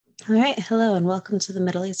All right, hello and welcome to the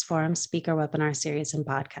Middle East Forum speaker webinar series and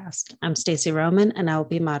podcast. I'm Stacey Roman and I will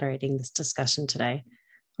be moderating this discussion today.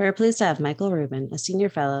 We're pleased to have Michael Rubin, a senior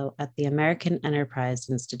fellow at the American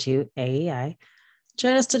Enterprise Institute, AEI,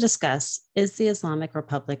 join us to discuss, is the Islamic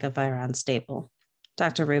Republic of Iran stable?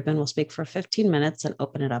 Dr. Rubin will speak for 15 minutes and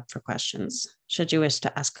open it up for questions. Should you wish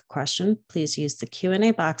to ask a question, please use the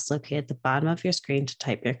Q&A box located at the bottom of your screen to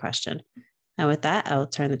type your question. And with that, I will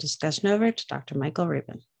turn the discussion over to Dr. Michael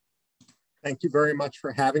Rubin. Thank you very much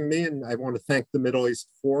for having me, and I want to thank the Middle East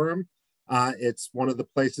Forum. It's one of the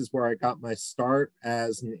places where I got my start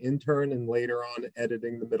as an intern and later on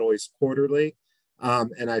editing the Middle East Quarterly.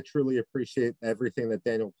 And I truly appreciate everything that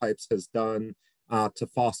Daniel Pipes has done to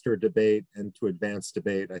foster debate and to advance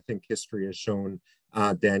debate. I think history has shown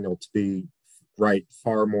Daniel to be right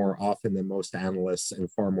far more often than most analysts and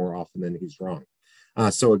far more often than he's wrong.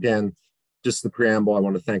 So again, just the preamble, I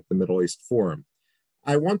want to thank the Middle East Forum.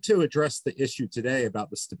 I want to address the issue today about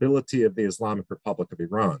the stability of the Islamic Republic of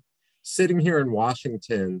Iran. Sitting here in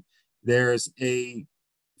Washington, there's a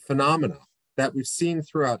phenomena that we've seen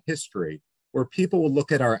throughout history where people will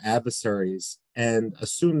look at our adversaries and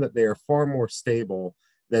assume that they are far more stable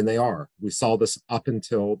than they are. We saw this up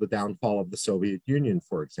until the downfall of the Soviet Union,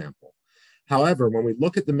 for example. However, when we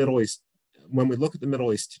look at the Middle East,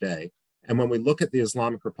 today, and when we look at the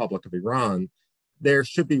Islamic Republic of Iran, there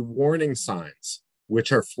should be warning signs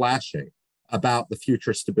which are flashing about the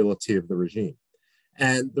future stability of the regime.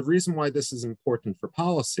 And the reason why this is important for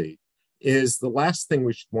policy is the last thing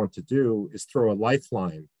we should want to do is throw a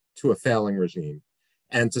lifeline to a failing regime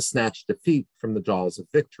and to snatch defeat from the jaws of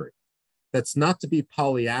victory. That's not to be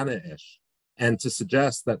Pollyanna-ish and to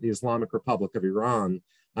suggest that the Islamic Republic of Iran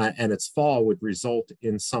and its fall would result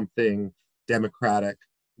in something democratic,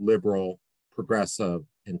 liberal, progressive,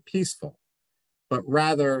 and peaceful, but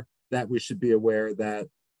rather that we should be aware that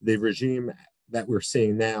the regime that we're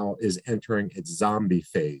seeing now is entering its zombie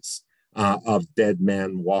phase of dead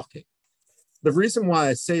man walking. The reason why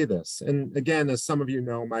I say this, and again, as some of you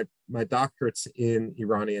know, my doctorate's in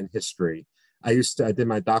Iranian history. I did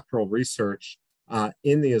my doctoral research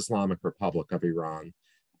in the Islamic Republic of Iran.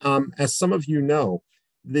 As some of you know,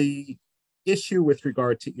 the issue with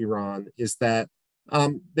regard to Iran is that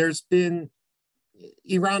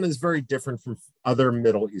Iran is very different from other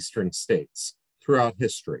Middle Eastern states throughout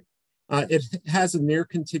history. It has a near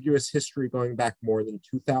contiguous history going back more than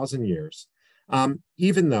 2,000 years,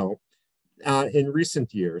 even though in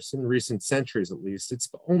recent years, in recent centuries at least,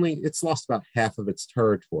 it's lost about half of its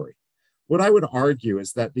territory. What I would argue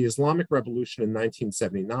is that the Islamic Revolution in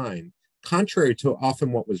 1979, contrary to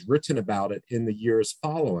often what was written about it in the years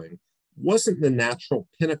following, wasn't the natural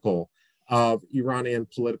pinnacle of Iranian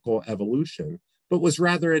political evolution, but was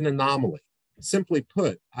rather an anomaly. Simply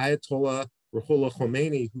put, Ayatollah Ruhollah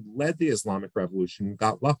Khomeini, who led the Islamic Revolution,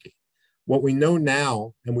 got lucky. What we know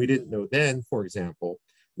now, and we didn't know then, for example,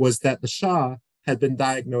 was that the Shah had been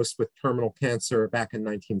diagnosed with terminal cancer back in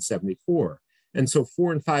 1974. And so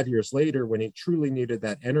 4 and 5 years later, when he truly needed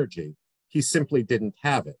that energy, he simply didn't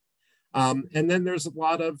have it. And then there's a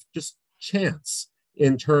lot of just chance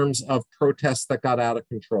in terms of protests that got out of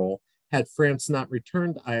control. Had France not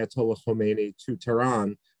returned Ayatollah Khomeini to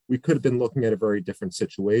Tehran, we could have been looking at a very different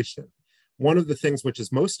situation. One of the things which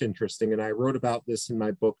is most interesting, and I wrote about this in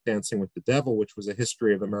my book, Dancing with the Devil, which was a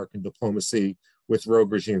history of American diplomacy with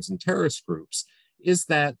rogue regimes and terrorist groups, is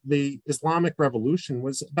that the Islamic Revolution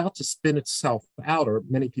was about to spin itself out, or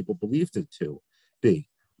many people believed it to be.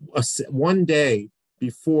 One day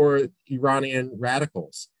before Iranian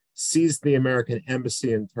radicals seized the American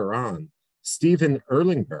embassy in Tehran, Stephen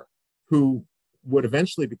Erlinger, who would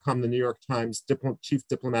eventually become the New York Times chief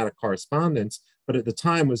diplomatic correspondent, but at the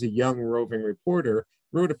time was a young roving reporter,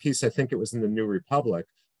 wrote a piece, I think it was in the New Republic,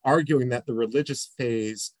 arguing that the religious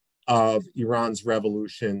phase of Iran's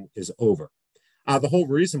revolution is over. The whole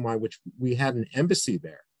reason why we had an embassy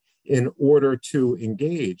there in order to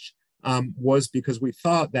engage was because we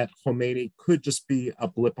thought that Khomeini could just be a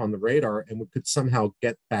blip on the radar and we could somehow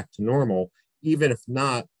get back to normal, even if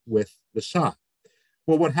not with the Shah.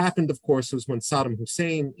 Well, what happened, of course, was when Saddam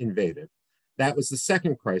Hussein invaded. That was the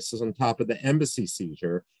second crisis on top of the embassy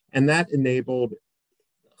seizure, and that enabled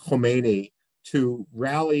Khomeini to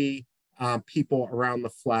rally people around the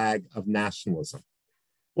flag of nationalism.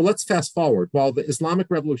 Well, let's fast forward. While the Islamic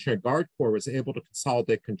Revolutionary Guard Corps was able to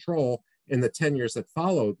consolidate control in the 10 years that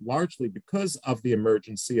followed, largely because of the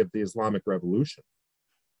emergency of the Islamic Revolution,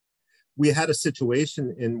 we had a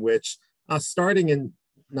situation in which, starting in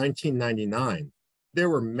 1999, there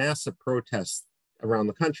were massive protests around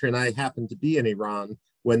the country, and I happened to be in Iran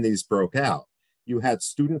when these broke out. You had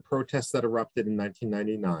student protests that erupted in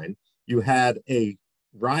 1999. You had a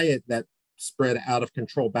riot that spread out of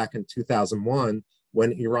control back in 2001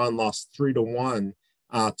 when Iran lost 3-1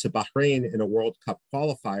 to Bahrain in a World Cup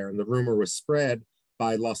qualifier. And the rumor was spread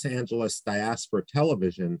by Los Angeles diaspora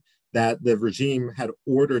television that the regime had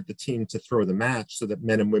ordered the team to throw the match so that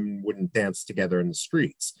men and women wouldn't dance together in the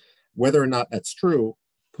streets. Whether or not that's true,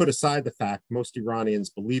 put aside the fact most Iranians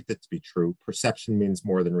believed it to be true. Perception means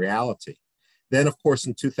more than reality. Then, of course,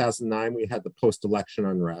 in 2009, we had the post-election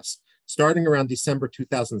unrest. Starting around December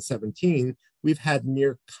 2017, we've had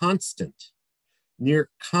near constant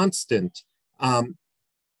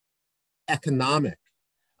economic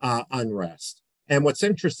unrest. And what's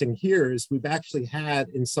interesting here is we've actually had,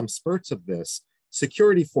 in some spurts of this,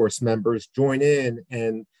 security force members join in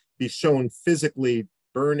and be shown physically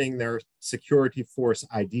burning their security force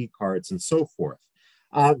ID cards and so forth.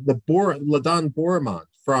 Ladan Borman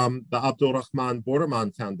from the Abdulrahman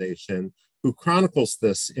Borman Foundation, who chronicles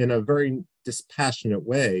this in a very dispassionate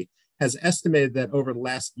way, has estimated that over the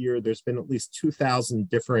last year, there's been at least 2,000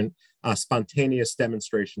 different spontaneous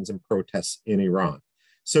demonstrations and protests in Iran.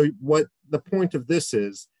 So what the point of this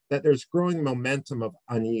is that there's growing momentum of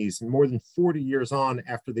unease, and more than 40 years on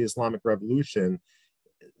after the Islamic Revolution,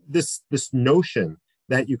 this notion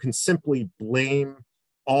that you can simply blame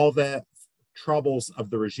all the troubles of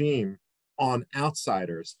the regime on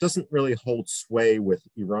outsiders doesn't really hold sway with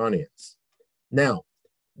Iranians. Now,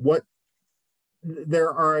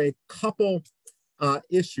 there are a couple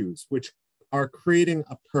issues which are creating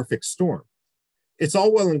a perfect storm. It's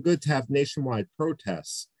all well and good to have nationwide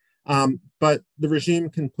protests, but the regime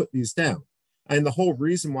can put these down. And the whole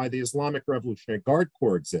reason why the Islamic Revolutionary Guard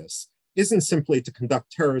Corps exists isn't simply to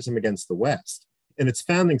conduct terrorism against the West. In its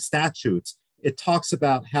founding statutes, it talks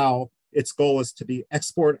about how its goal is to be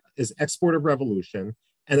export of revolution.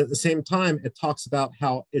 And at the same time, it talks about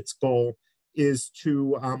how its goal is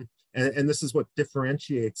to, and this is what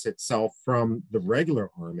differentiates itself from the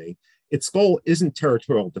regular army, its goal isn't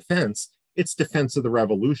territorial defense, it's defense of the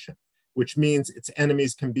revolution, which means its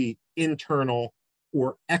enemies can be internal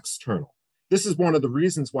or external. This is one of the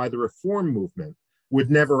reasons why the reform movement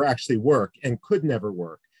would never actually work and could never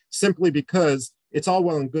work, simply because it's all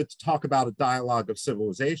well and good to talk about a dialogue of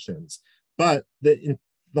civilizations, but the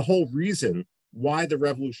whole reason why the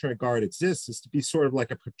Revolutionary Guard exists is to be sort of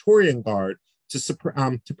like a Praetorian Guard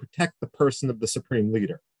to protect the person of the Supreme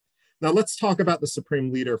Leader. Now let's talk about the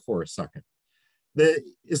Supreme Leader for a second. The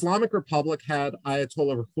Islamic Republic had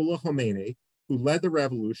Ayatollah Ruhollah Khomeini, who led the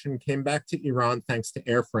revolution, came back to Iran thanks to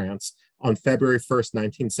Air France on February 1st,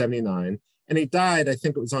 1979, and he died, I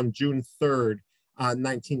think it was on June 3rd,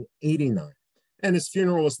 1989. And his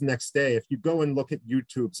funeral was the next day. If you go and look at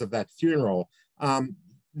YouTubes of that funeral,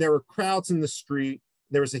 there were crowds in the street.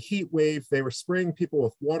 There was a heat wave. They were spraying people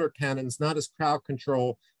with water cannons, not as crowd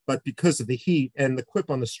control, but because of the heat. And the quip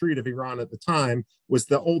on the street of Iran at the time was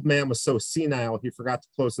the old man was so senile, he forgot to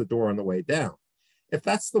close the door on the way down. If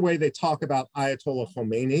that's the way they talk about Ayatollah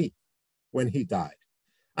Khomeini when he died,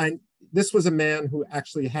 and this was a man who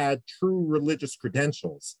actually had true religious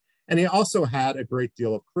credentials, and he also had a great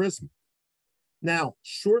deal of charisma. Now,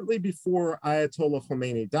 shortly before Ayatollah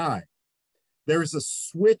Khomeini died, there was a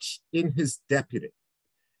switch in his deputy.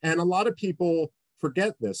 And a lot of people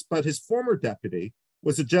forget this, but his former deputy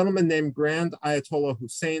was a gentleman named Grand Ayatollah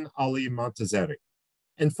Hussein Ali Montazeri.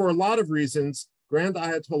 And for a lot of reasons, Grand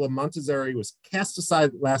Ayatollah Montazeri was cast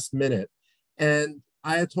aside last minute, and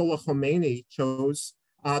Ayatollah Khomeini chose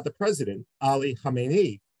the president, Ali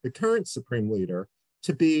Khamenei, the current supreme leader,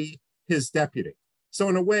 to be his deputy. So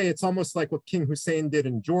in a way, it's almost like what King Hussein did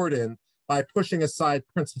in Jordan by pushing aside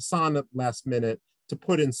Prince Hassan at the last minute to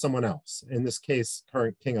put in someone else, in this case,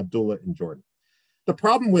 current King Abdullah in Jordan. The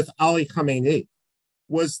problem with Ali Khamenei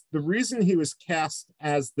was the reason he was cast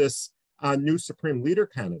as this new supreme leader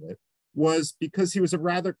candidate was because he was a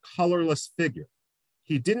rather colorless figure.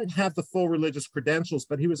 He didn't have the full religious credentials,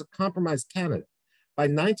 but he was a compromised candidate. By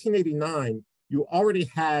 1989, you already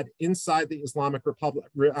had inside the Islamic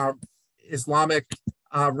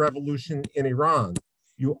Revolution in Iran,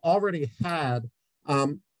 you already had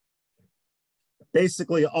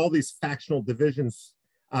basically all these factional divisions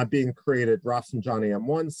being created, Rafsanjani on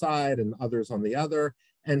one side and others on the other.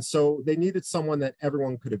 And so they needed someone that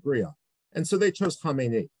everyone could agree on. And so they chose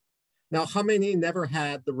Khamenei. Now, Khamenei never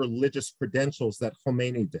had the religious credentials that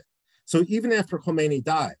Khomeini did. So even after Khomeini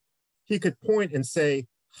died, he could point and say,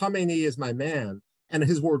 Khamenei is my man, and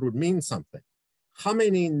his word would mean something.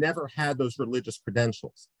 Khamenei never had those religious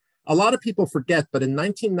credentials. A lot of people forget, but in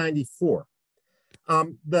 1994,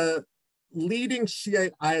 the leading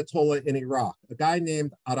Shiite Ayatollah in Iraq, a guy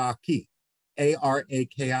named Araki,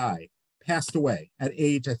 Araki, passed away at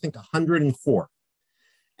age, I think, 104.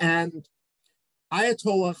 And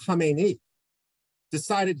Ayatollah Khamenei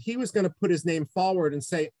decided he was going to put his name forward and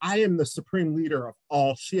say, I am the supreme leader of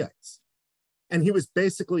all Shiites. And he was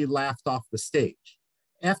basically laughed off the stage.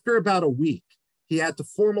 After about a week, he had to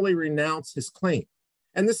formally renounce his claim.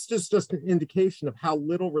 And this is just an indication of how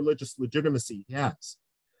little religious legitimacy he has.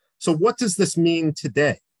 So what does this mean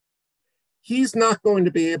today? He's not going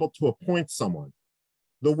to be able to appoint someone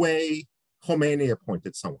the way Khomeini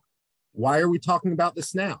appointed someone. Why are we talking about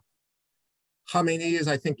this now? Khamenei is,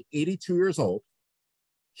 I think, 82 years old.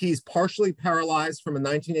 He's partially paralyzed from a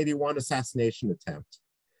 1981 assassination attempt.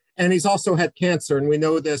 And he's also had cancer. And we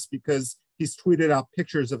know this because he's tweeted out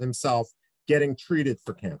pictures of himself getting treated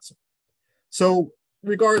for cancer. So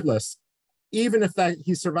regardless, even if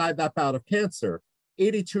he survived that bout of cancer,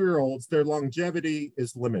 82-year-olds, their longevity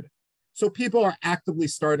is limited. So people are actively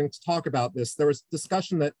starting to talk about this. There was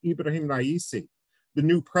discussion that Ibrahim Raisi, the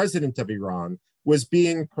new president of Iran, was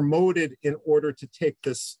being promoted in order to take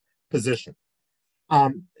this position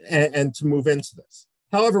and to move into this.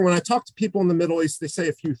 However, when I talk to people in the Middle East, they say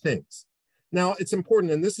a few things. Now, it's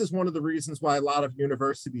important, and this is one of the reasons why a lot of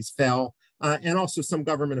universities fail, and also some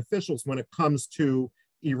government officials when it comes to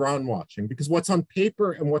Iran watching, because what's on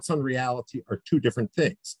paper and what's on reality are two different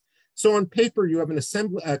things. So on paper, you have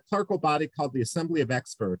a clerical body called the Assembly of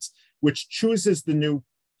Experts, which chooses the new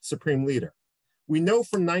supreme leader. We know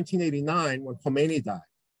from 1989, when Khomeini died,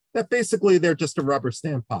 that basically they're just a rubber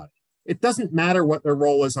stamp body. It doesn't matter what their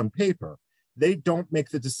role is on paper. They don't make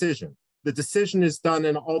the decision. The decision is done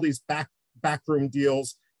in all these backroom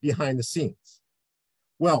deals behind the scenes.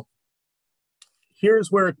 Well,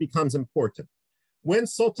 here's where it becomes important. When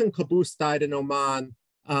Sultan Qaboos died in Oman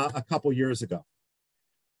a couple years ago,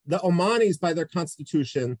 the Omanis, by their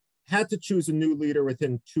constitution, had to choose a new leader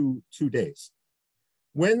within two days.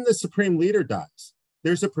 When the supreme leader dies,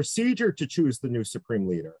 there's a procedure to choose the new supreme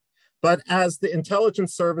leader. But as the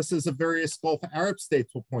intelligence services of various Gulf Arab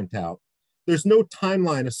states will point out, there's no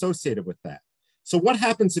timeline associated with that. So what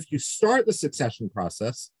happens if you start the succession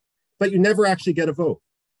process, but you never actually get a vote?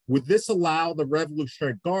 Would this allow the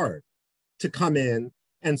Revolutionary Guard to come in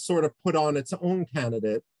and sort of put on its own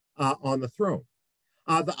candidate on the throne?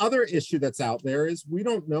 The other issue that's out there is we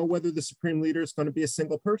don't know whether the supreme leader is going to be a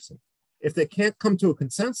single person. If they can't come to a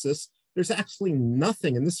consensus, there's actually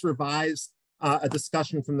nothing, and this revised a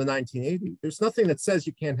discussion from the 1980s. There's nothing that says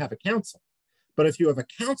you can't have a council. But if you have a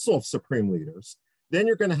council of supreme leaders, then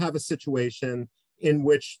you're going to have a situation in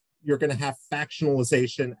which you're going to have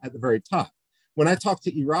factionalization at the very top. When I talk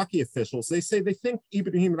to Iraqi officials, they say they think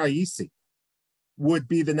Ibrahim Raisi would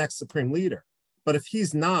be the next supreme leader. But if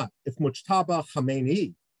he's not, if Mujtaba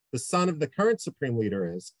Khamenei, the son of the current supreme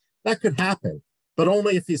leader, is, that could happen, but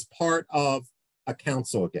only if he's part of a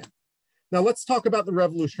council again. Now let's talk about the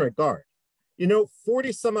Revolutionary Guard.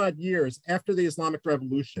 40 some odd years after the Islamic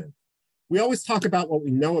Revolution, we always talk about what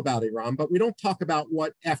we know about Iran, but we don't talk about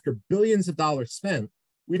what, after billions of dollars spent,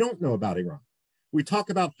 we don't know about Iran. We talk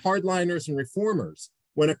about hardliners and reformers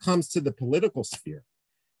when it comes to the political sphere.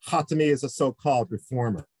 Khatami is a so-called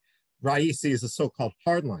reformer. Raisi is a so-called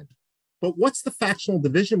hardliner. But what's the factional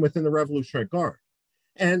division within the Revolutionary Guard?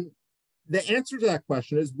 And the answer to that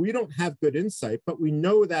question is we don't have good insight, but we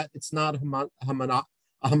know that it's not a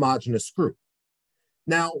homogenous group.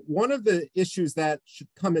 Now, one of the issues that should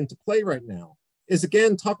come into play right now is,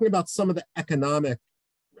 again, talking about some of the economic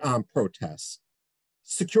protests.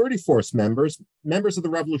 Security force members of the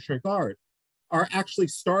Revolutionary Guard, are actually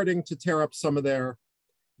starting to tear up some of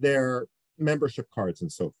their membership cards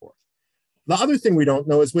and so forth. The other thing we don't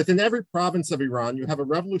know is within every province of Iran, you have a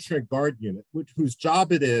Revolutionary Guard unit, whose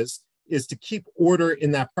job it is to keep order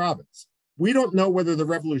in that province. We don't know whether the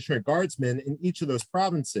Revolutionary Guardsmen in each of those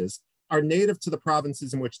provinces are native to the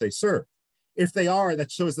provinces in which they serve. If they are,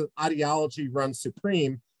 that shows that ideology runs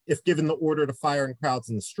supreme if given the order to fire in crowds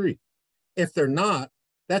in the street. If they're not,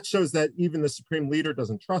 that shows that even the supreme leader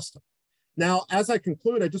doesn't trust them. Now, as I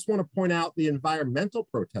conclude, I just want to point out the environmental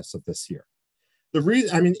protests of this year.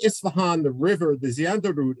 Isfahan, the river, the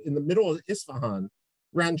Ziandarud in the middle of Isfahan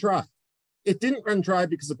ran dry. It didn't run dry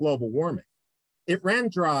because of global warming. It ran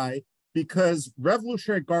dry because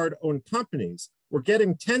Revolutionary Guard-owned companies were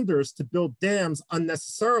getting tenders to build dams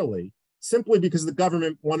unnecessarily simply because the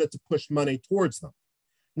government wanted to push money towards them.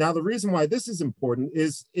 Now, the reason why this is important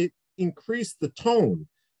is it increased the tone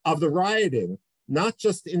of the rioting, not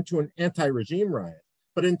just into an anti-regime riot,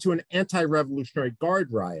 but into an anti-Revolutionary Guard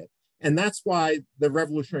riot. And that's why the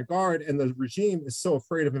Revolutionary Guard and the regime is so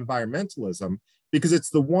afraid of environmentalism, because it's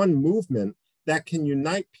the one movement that can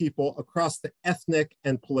unite people across the ethnic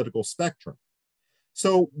and political spectrum.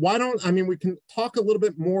 So we can talk a little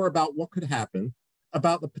bit more about what could happen,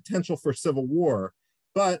 about the potential for civil war.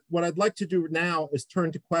 But what I'd like to do now is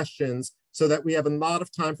turn to questions so that we have a lot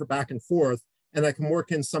of time for back and forth, and I can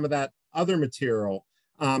work in some of that other material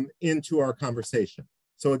into our conversation.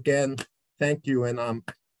 So again, thank you. And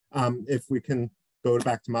if we can go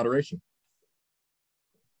back to moderation.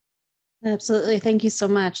 Absolutely. Thank you so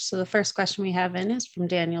much. So the first question we have in is from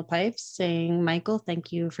Daniel Pipes saying, Michael,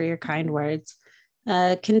 thank you for your kind words.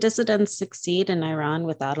 Can dissidents succeed in Iran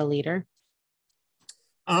without a leader?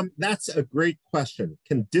 That's a great question.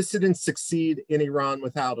 Can dissidents succeed in Iran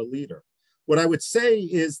without a leader? What I would say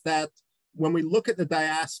is that when we look at the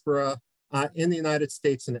diaspora in the United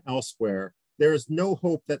States and elsewhere, there is no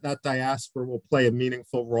hope that that diaspora will play a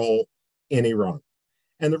meaningful role in Iran.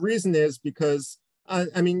 And the reason is because,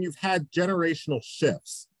 you've had generational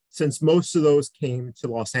shifts since most of those came to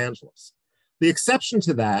Los Angeles. The exception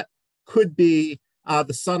to that could be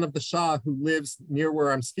the son of the Shah who lives near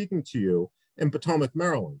where I'm speaking to you in Potomac,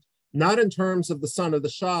 Maryland, not in terms of the son of the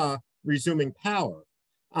Shah resuming power.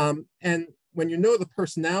 And when you know the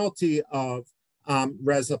personality of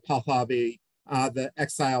Reza Pahlavi, the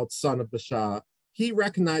exiled son of the Shah, he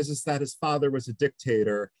recognizes that his father was a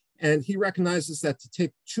dictator, and he recognizes that to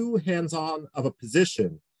take too hands-on of a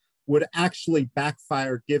position would actually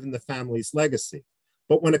backfire given the family's legacy.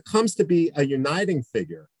 But when it comes to be a uniting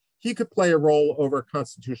figure, he could play a role over a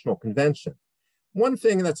constitutional convention. One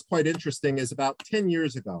thing that's quite interesting is about 10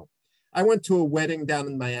 years ago, I went to a wedding down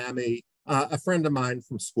in Miami, a friend of mine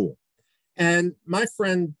from school. And my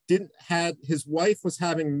friend his wife was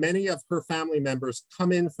having many of her family members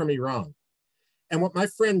come in from Iran. And what my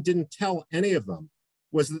friend didn't tell any of them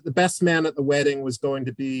was that the best man at the wedding was going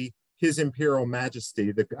to be His Imperial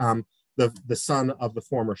Majesty, the son of the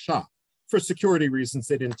former Shah. For security reasons,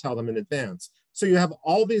 they didn't tell them in advance. So you have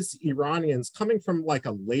all these Iranians coming from like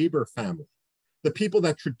a labor family, the people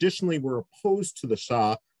that traditionally were opposed to the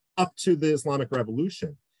Shah up to the Islamic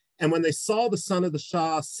Revolution. And when they saw the son of the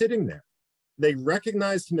Shah sitting there, they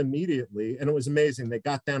recognized him immediately, and it was amazing. They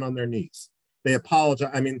got down on their knees. They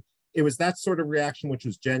apologized. It was that sort of reaction which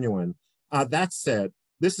was genuine. That said,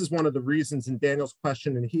 this is one of the reasons in Daniel's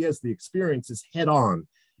question, and he has the experience, is head on.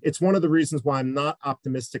 It's one of the reasons why I'm not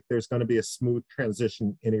optimistic there's going to be a smooth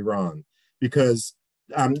transition in Iran, because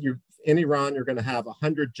in Iran, you're going to have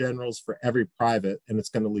 100 generals for every private, and it's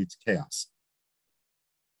going to lead to chaos.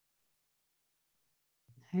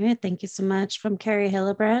 All right, thank you so much. From Carrie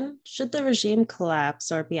Hillebrand, should the regime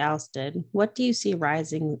collapse or be ousted, what do you see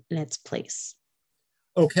rising in its place?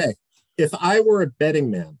 Okay, if I were a betting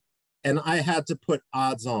man and I had to put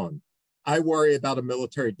odds on, I worry about a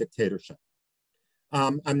military dictatorship.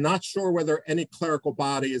 I'm not sure whether any clerical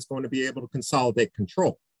body is going to be able to consolidate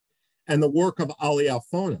control. And the work of Ali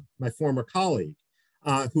Alfona, my former colleague,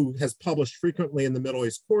 who has published frequently in the Middle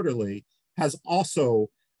East Quarterly, has also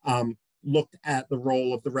looked at the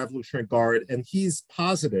role of the Revolutionary Guard, and he's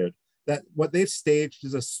posited that what they've staged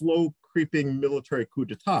is a slow creeping military coup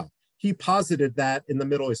d'etat. He posited that in the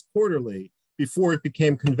Middle East Quarterly before it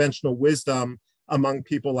became conventional wisdom among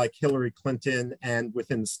people like Hillary Clinton and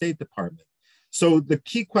within the State Department. So the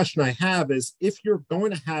key question I have is, if you're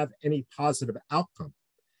going to have any positive outcome,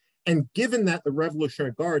 and given that the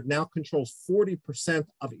Revolutionary Guard now controls 40%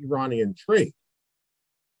 of Iranian trade,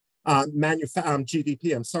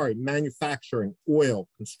 GDP, manufacturing, oil,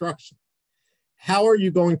 construction, how are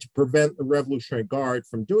you going to prevent the Revolutionary Guard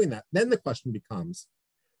from doing that? Then the question becomes,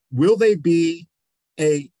 will they be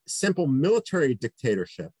a simple military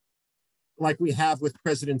dictatorship like we have with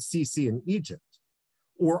President Sisi in Egypt?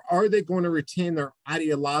 Or are they going to retain their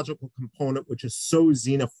ideological component, which is so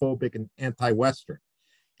xenophobic and anti-Western?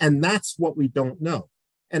 And that's what we don't know.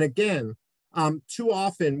 And again, too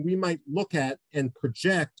often we might look at and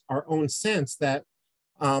project our own sense that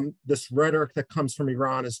this rhetoric that comes from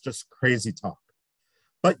Iran is just crazy talk.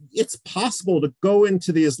 But it's possible to go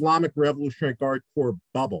into the Islamic Revolutionary Guard Corps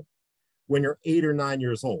bubble when you're 8 or 9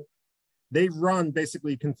 years old. They run,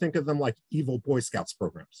 basically, you can think of them like evil Boy Scouts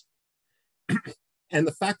programs. And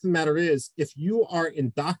the fact of the matter is, if you are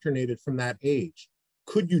indoctrinated from that age,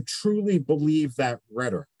 could you truly believe that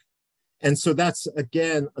rhetoric? And so that's,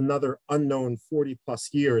 again, another unknown 40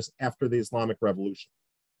 plus years after the Islamic Revolution.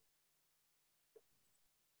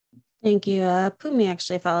 Thank you. Pumi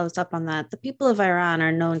actually follows up on that. The people of Iran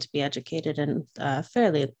are known to be educated and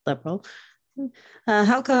fairly liberal.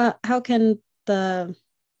 How came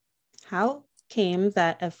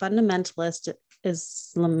that a fundamentalist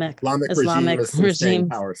Islamic regime is staying in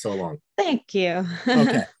power so long? Thank you.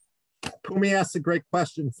 Okay. Pumi asked a great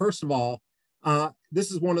question. First of all, this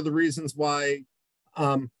is one of the reasons why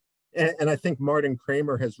and I think Martin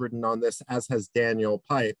Kramer has written on this, as has Daniel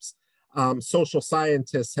Pipes. Social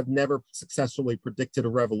scientists have never successfully predicted a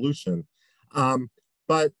revolution.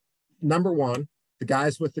 But number one, the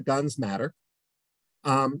guys with the guns matter.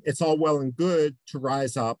 It's all well and good to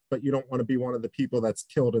rise up, but you don't want to be one of the people that's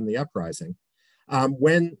killed in the uprising.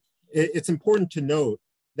 It's important to note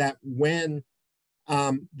that when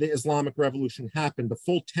the Islamic Revolution happened, the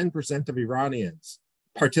full 10% of Iranians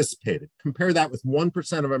participated. Compare that with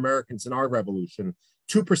 1% of Americans in our revolution,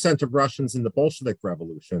 2% of Russians in the Bolshevik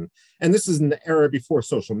Revolution. And this is in the era before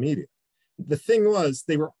social media. The thing was,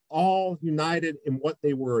 they were all united in what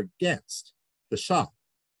they were against, the Shah.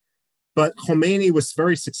 But Khomeini was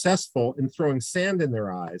very successful in throwing sand in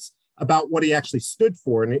their eyes about what he actually stood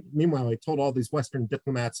for. And meanwhile, he told all these Western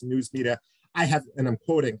diplomats and news media, and I'm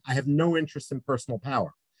quoting, I have no interest in personal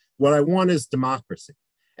power. What I want is democracy.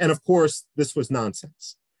 And of course, this was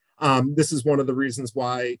nonsense. This is one of the reasons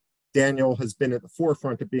why Daniel has been at the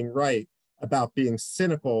forefront of being right about being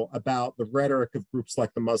cynical about the rhetoric of groups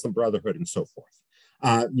like the Muslim Brotherhood and so forth.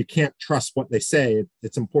 You can't trust what they say.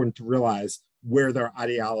 It's important to realize where their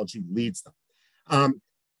ideology leads them.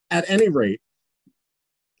 At any rate,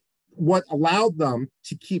 what allowed them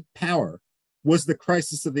to keep power was the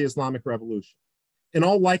crisis of the Islamic Revolution. In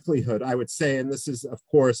all likelihood, I would say, and this is, of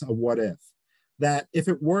course, a what if, that if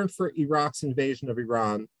it weren't for Iraq's invasion of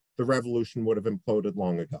Iran, the revolution would have imploded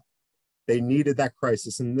long ago. They needed that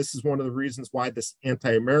crisis. And this is one of the reasons why this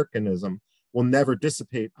anti-Americanism will never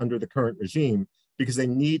dissipate under the current regime, because they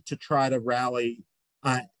need to try to rally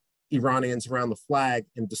Iranians around the flag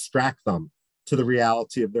and distract them to the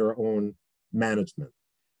reality of their own management.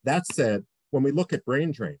 That said, when we look at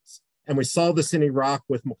brain drains, and we saw this in Iraq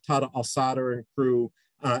with Muqtada al-Sadr and crew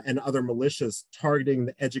and other militias targeting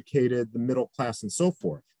the educated, the middle class, and so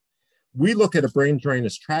forth, we look at a brain drain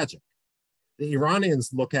as tragic. The Iranians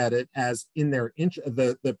look at it as in their interest,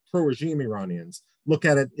 the pro-regime Iranians look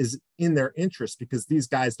at it as in their interest because these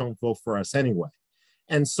guys don't vote for us anyway.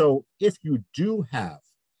 And so if you do have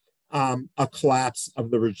a collapse of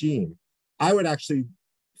the regime, I would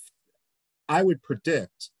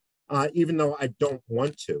predict, even though I don't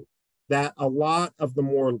want to, that a lot of the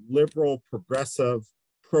more liberal, progressive,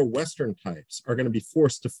 pro-Western types are going to be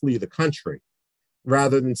forced to flee the country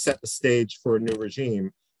rather than set the stage for a new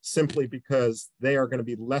regime, simply because they are going to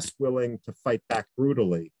be less willing to fight back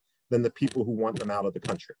brutally than the people who want them out of the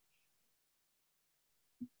country.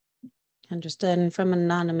 Understood. And from an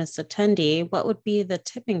anonymous attendee, what would be the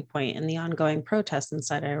tipping point in the ongoing protests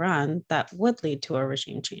inside Iran that would lead to a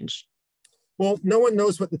regime change? Well, no one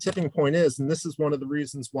knows what the tipping point is, and this is one of the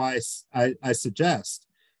reasons why I suggest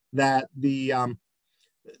that the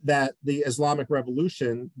Islamic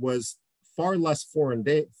Revolution was far less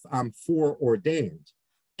foreordained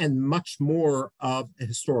and much more of a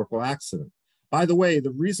historical accident. By the way,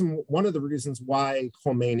 one of the reasons why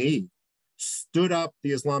Khomeini stood up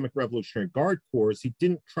the Islamic Revolutionary Guard Corps is he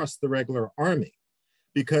didn't trust the regular army,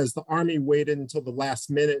 because the army waited until the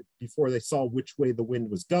last minute before they saw which way the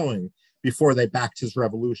wind was going before they backed his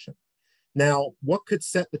revolution. Now, what could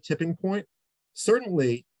set the tipping point?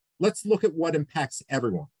 Certainly, let's look at what impacts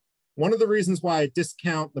everyone. One of the reasons why I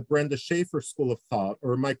discount the Brenda Schaefer school of thought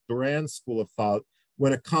or Mike Duran's school of thought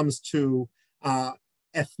when it comes to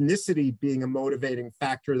ethnicity being a motivating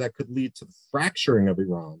factor that could lead to the fracturing of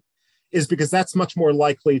Iran is because that's much more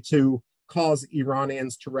likely to cause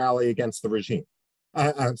Iranians to rally against the regime.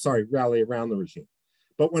 Rally around the regime.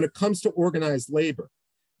 But when it comes to organized labor,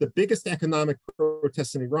 the biggest economic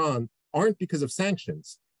protests in Iran aren't because of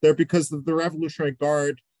sanctions. They're because the Revolutionary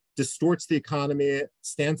Guard distorts the economy,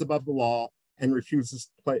 stands above the law, and refuses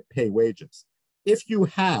to pay wages. If you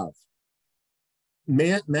have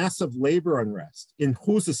massive labor unrest in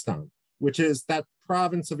Khuzestan, which is that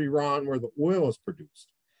province of Iran where the oil is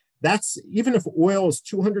produced, that's even if oil is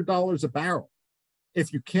 $200 a barrel,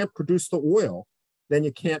 if you can't produce the oil, then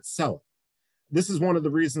you can't sell it. This is one of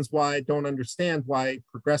the reasons why I don't understand why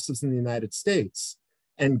progressives in the United States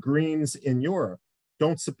and Greens in Europe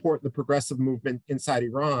don't support the progressive movement inside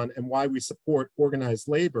Iran, and why we support organized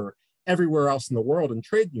labor everywhere else in the world and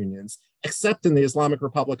trade unions, except in the Islamic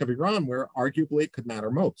Republic of Iran, where arguably it could matter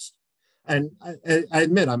most. And I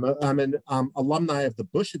admit, I'm an alumni of the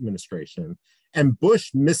Bush administration, and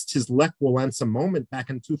Bush missed his Lech Walesa moment back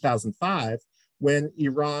in 2005 when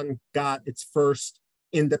Iran got its first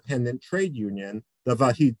independent trade union, the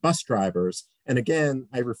Vahid bus drivers. And again,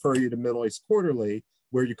 I refer you to Middle East Quarterly,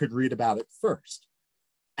 where you could read about it first.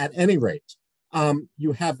 At any rate,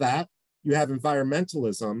 you have that, you have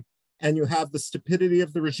environmentalism, and you have the stupidity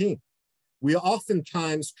of the regime. We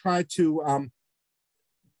oftentimes try to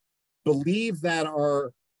believe that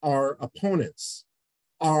our our opponents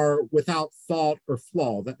are without fault or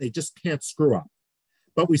flaw, that they just can't screw up.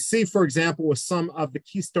 But we see, for example, with some of the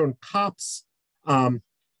Keystone Cops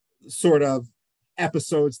sort of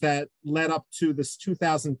episodes that led up to this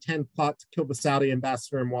 2010 plot to kill the Saudi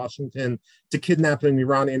ambassador in Washington, to kidnap an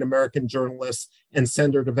Iranian American journalist and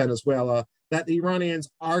send her to Venezuela, that the Iranians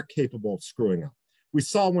are capable of screwing up. We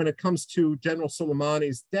saw when it comes to General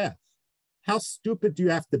Soleimani's death, how stupid do you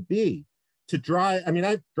have to be to drive? I mean,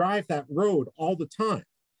 I drive that road all the time.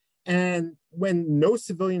 And when no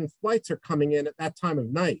civilian flights are coming in at that time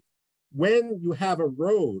of night, when you have a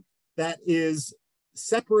road that is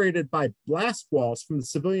separated by blast walls from the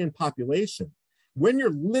civilian population, when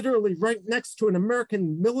you're literally right next to an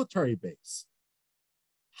American military base,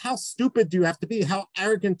 how stupid do you have to be? How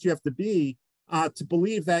arrogant do you have to be to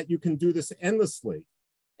believe that you can do this endlessly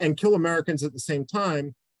and kill Americans at the same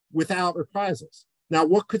time without reprisals? Now,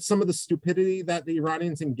 what could some of the stupidity that the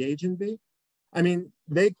Iranians engage in be? I mean,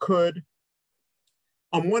 they could,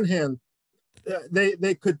 on one hand,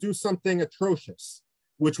 they could do something atrocious,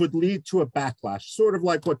 which would lead to a backlash, sort of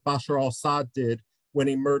like what Bashar al-Assad did when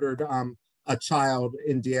he murdered a child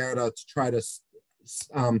in Diyarbakir to try to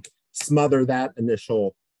smother that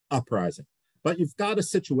initial uprising. But you've got a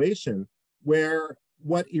situation where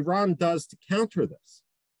what Iran does to counter this,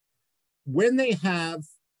 when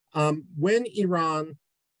Iran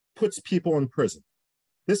puts people in prison,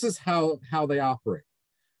 this is how they operate.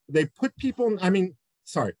 They put people in,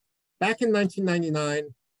 back in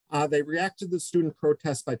 1999, they reacted to the student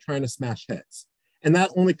protests by trying to smash heads. And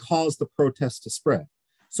that only caused the protests to spread.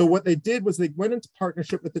 So what they did was they went into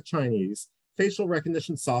partnership with the Chinese, facial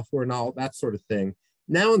recognition software and all that sort of thing.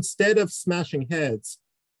 Now, instead of smashing heads,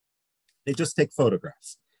 they just take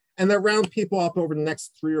photographs. And they round people up over the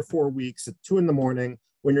next 3 or 4 weeks at 2 a.m.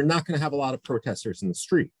 when you're not going to have a lot of protesters in the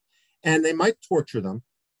street. And they might torture them.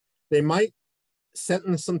 They might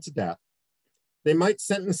sentence them to death. They might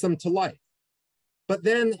sentence them to life. But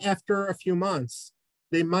then after a few months,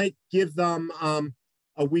 they might give them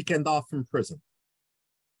a weekend off from prison.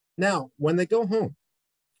 Now, when they go home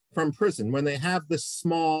from prison, when they have this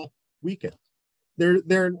small weekend,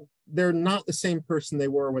 they're not the same person they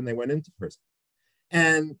were when they went into prison.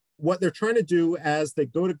 And what they're trying to do as they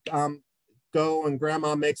go and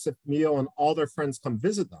grandma makes a meal and all their friends come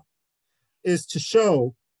visit them is to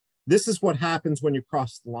show this is what happens when you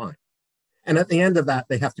cross the line. And at the end of that,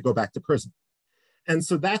 they have to go back to prison. And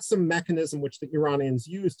so that's a mechanism which the Iranians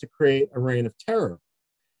use to create a reign of terror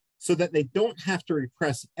so that they don't have to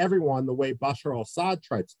repress everyone the way Bashar al-Assad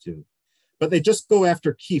tried to do, but they just go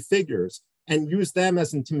after key figures and use them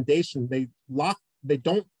as intimidation. They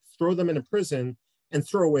don't throw them in a prison and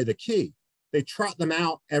throw away the key. They trot them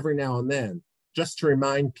out every now and then just to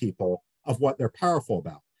remind people of what they're powerful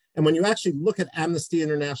about. And when you actually look at Amnesty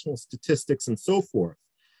International statistics and so forth,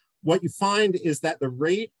 what you find is that the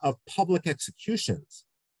rate of public executions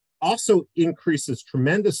also increases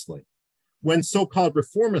tremendously when so-called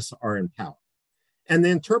reformists are in power. And the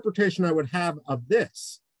interpretation I would have of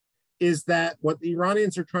this is that what the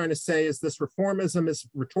Iranians are trying to say is this reformism is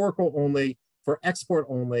rhetorical only, for export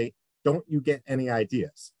only, don't you get any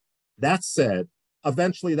ideas? That said,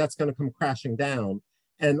 eventually that's going to come crashing down.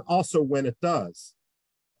 And also when it does,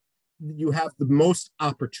 you have the most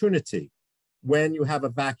opportunity when you have a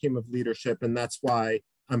vacuum of leadership. And that's why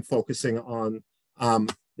I'm focusing on the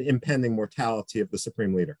impending mortality of the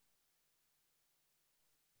Supreme Leader.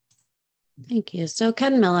 Thank you. So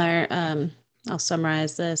Ken Miller, I'll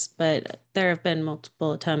summarize this, but there have been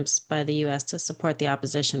multiple attempts by the U.S. to support the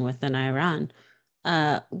opposition within Iran.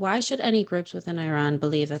 Why should any groups within Iran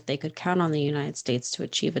believe that they could count on the United States to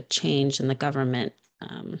achieve a change in the government?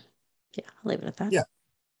 I'll leave it at that. Yeah.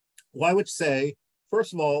 Well, I would say,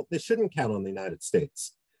 first of all, they shouldn't count on the United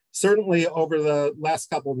States. Certainly over the last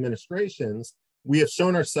couple of administrations, we have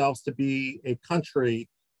shown ourselves to be a country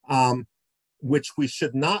which we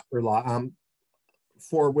should not rely on,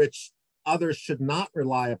 for which others should not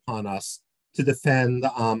rely upon us to defend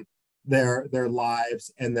their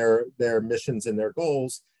lives and their missions and their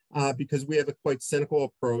goals, because we have a quite cynical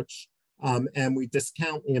approach and we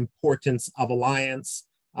discount the importance of alliance.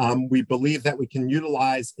 We believe that we can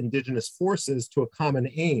utilize indigenous forces to a common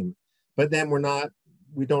aim, but then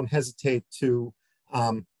we don't hesitate to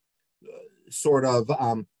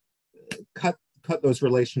cut those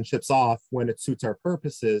relationships off when it suits our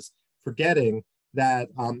purposes, forgetting that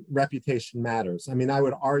reputation matters. I mean, I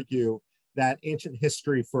would argue that ancient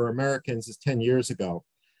history for Americans is 10 years ago,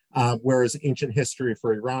 whereas ancient history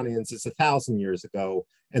for Iranians is 1,000 years ago,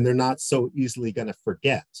 and they're not so easily going to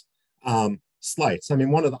forget slights. I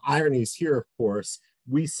mean, one of the ironies here, of course,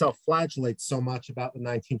 we self-flagellate so much about the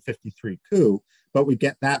 1953 coup, but we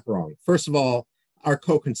get that wrong. First of all, our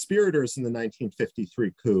co-conspirators in the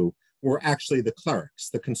 1953 coup were actually the clerics,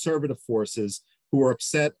 the conservative forces who were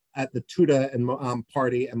upset at the Tuda and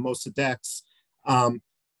party and Mossadegh's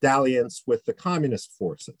dalliance with the communist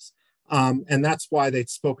forces. And that's why they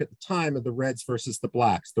spoke at the time of the Reds versus the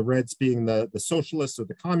Blacks, the Reds being the socialists or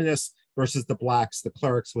the communists versus the Blacks, the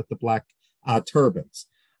clerics with the black turbans.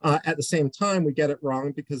 At the same time, we get it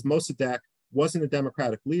wrong because Mossadegh wasn't a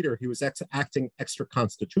democratic leader. He was acting extra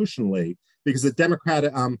constitutionally because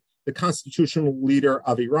the constitutional leader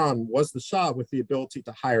of Iran was the Shah with the ability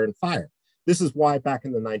to hire and fire. This is why back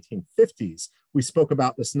in the 1950s, we spoke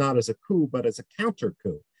about this not as a coup, but as a counter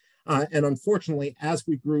coup. And unfortunately, as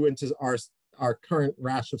we grew into our current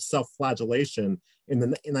rash of self-flagellation in the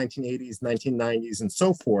 1980s, 1990s, and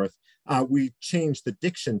so forth, we changed the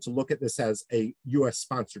diction to look at this as a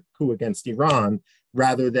US-sponsored coup against Iran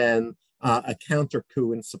rather than a counter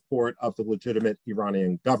coup in support of the legitimate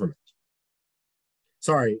Iranian government.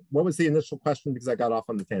 Sorry, what was the initial question? Because I got off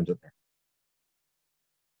on the tangent there.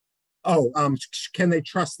 Oh, can they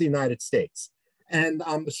trust the United States? And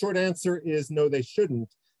the short answer is no, they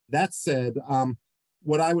shouldn't. That said,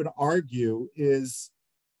 what I would argue is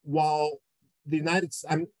while the United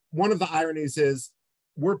States, one of the ironies is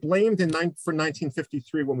we're blamed for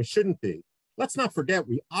 1953 when we shouldn't be. Let's not forget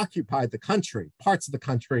we occupied the country, parts of the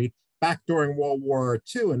country back during World War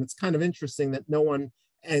II. And it's kind of interesting that no one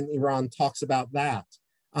in Iran talks about that,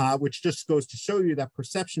 which just goes to show you that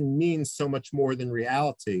perception means so much more than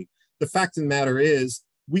reality. The fact of the matter is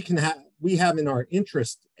we have in our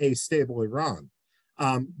interest a stable Iran.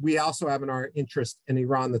 We also have in our interest an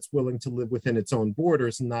Iran that's willing to live within its own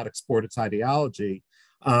borders and not export its ideology.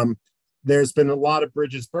 There's been a lot of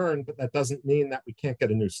bridges burned, but that doesn't mean that we can't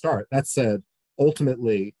get a new start. That said,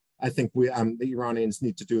 ultimately, I think the Iranians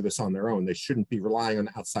need to do this on their own. They shouldn't be relying on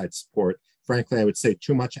outside support. Frankly, I would say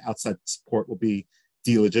too much outside support will be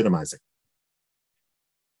delegitimizing.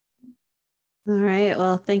 All right.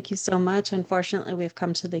 Well, thank you so much. Unfortunately, we've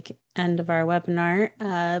come to the end of our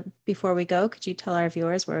webinar. Before we go, could you tell our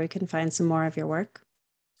viewers where we can find some more of your work?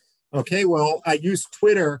 Okay. Well, I use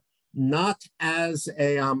Twitter not as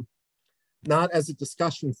a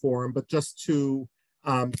discussion forum, but just to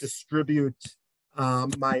distribute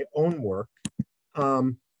my own work.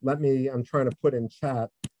 I'm trying to put in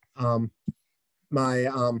chat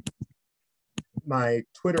my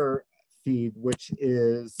Twitter feed, which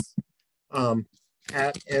is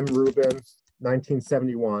at mrubin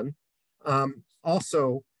 1971.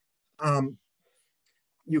 Also,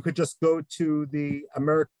 you could just go to the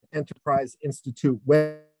American Enterprise Institute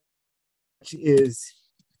web, which is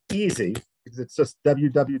easy because it's just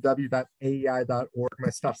www.aei.org. My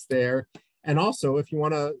stuff's there. And also, if you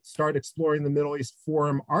want to start exploring the Middle East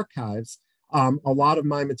Forum archives, a lot of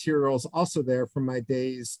my materials also there from my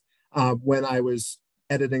days when I was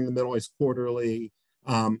editing the Middle East Quarterly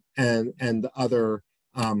and other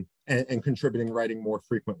and contributing writing more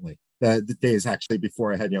frequently. The days actually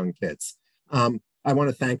before I had young kids. I want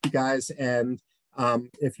to thank you guys, and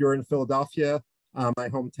if you're in Philadelphia, my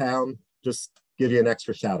hometown, just give you an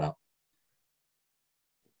extra shout out.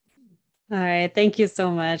 All right. Thank you so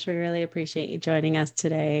much. We really appreciate you joining us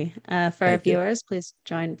today. For our viewers, please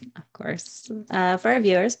join, of course. For our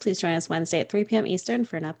viewers, please join us Wednesday at 3 p.m. Eastern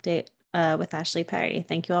for an update with Ashley Perry.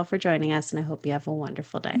 Thank you all for joining us, and I hope you have a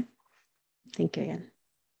wonderful day. Thank you again.